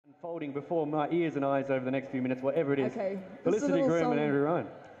unfolding before my ears and eyes over the next few minutes, whatever it is. Okay. Felicity Groom and Andrew Ryan.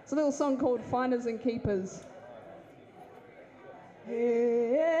 It's a little song called Finders and Keepers.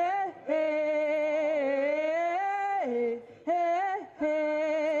 Hey, hey, hey,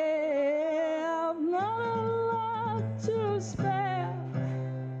 hey, I've not a lot to spare.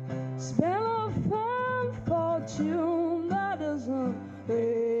 Spend a fine fortune that doesn't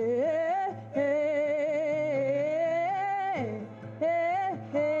pay.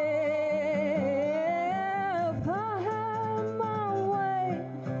 If I had my way,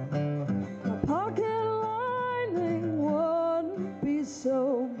 my pocket lining wouldn't be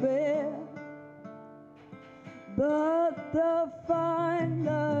so bad. But the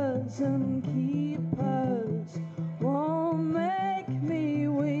finders and keepers won't make me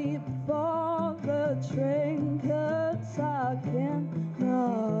weep for the trinkets I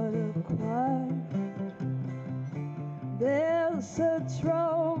cannot acquire. There's a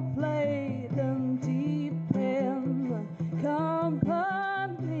trove laden deep in the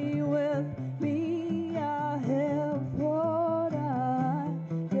company with me. I have what I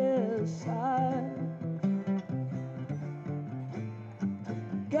desire.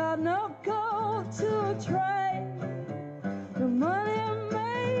 Got no gold to trade, the money I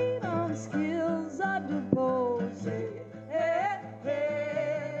made on skills I depose. Hey, hey,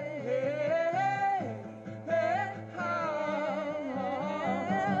 hey, hey,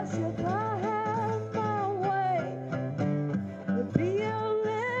 yes, if I had my way, there'd be a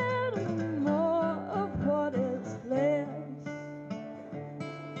little more of what is less.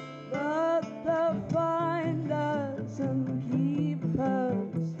 But the finders and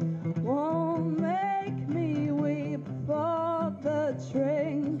keepers won't make me weep for the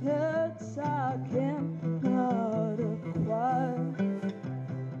trinkets I cannot acquire.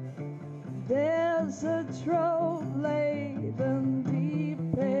 There's a trove laden deep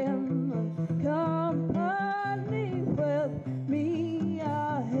in the company with me.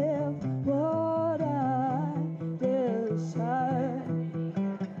 I have what I desire.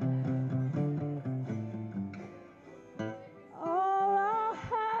 All I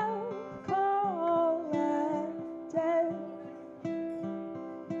have called that day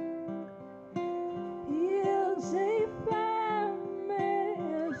is a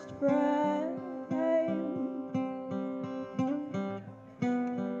famished frame.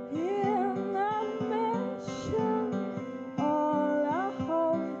 In the mission, all I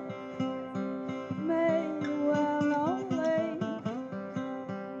hope may well only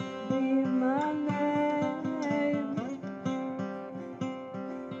be my name.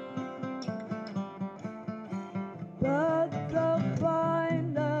 But the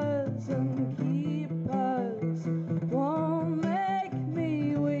finders and keepers won't make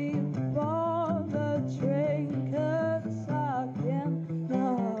me weep for the trinkets I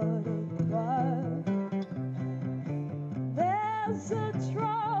cannot acquire. There's a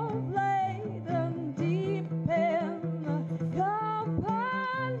trove laden deep in the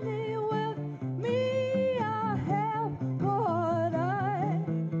company with me. I have what I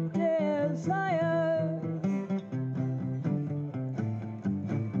desire.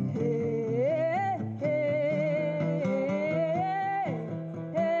 Hey, hey, hey,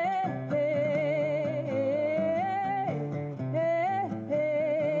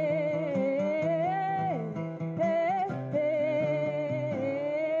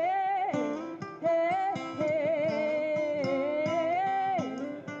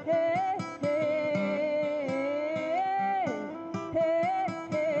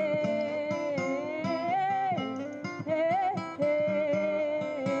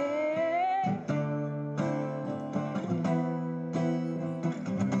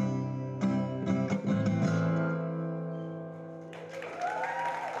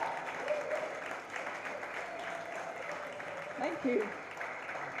 Thank you.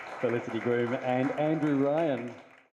 Felicity Groom and Andrew Ryan.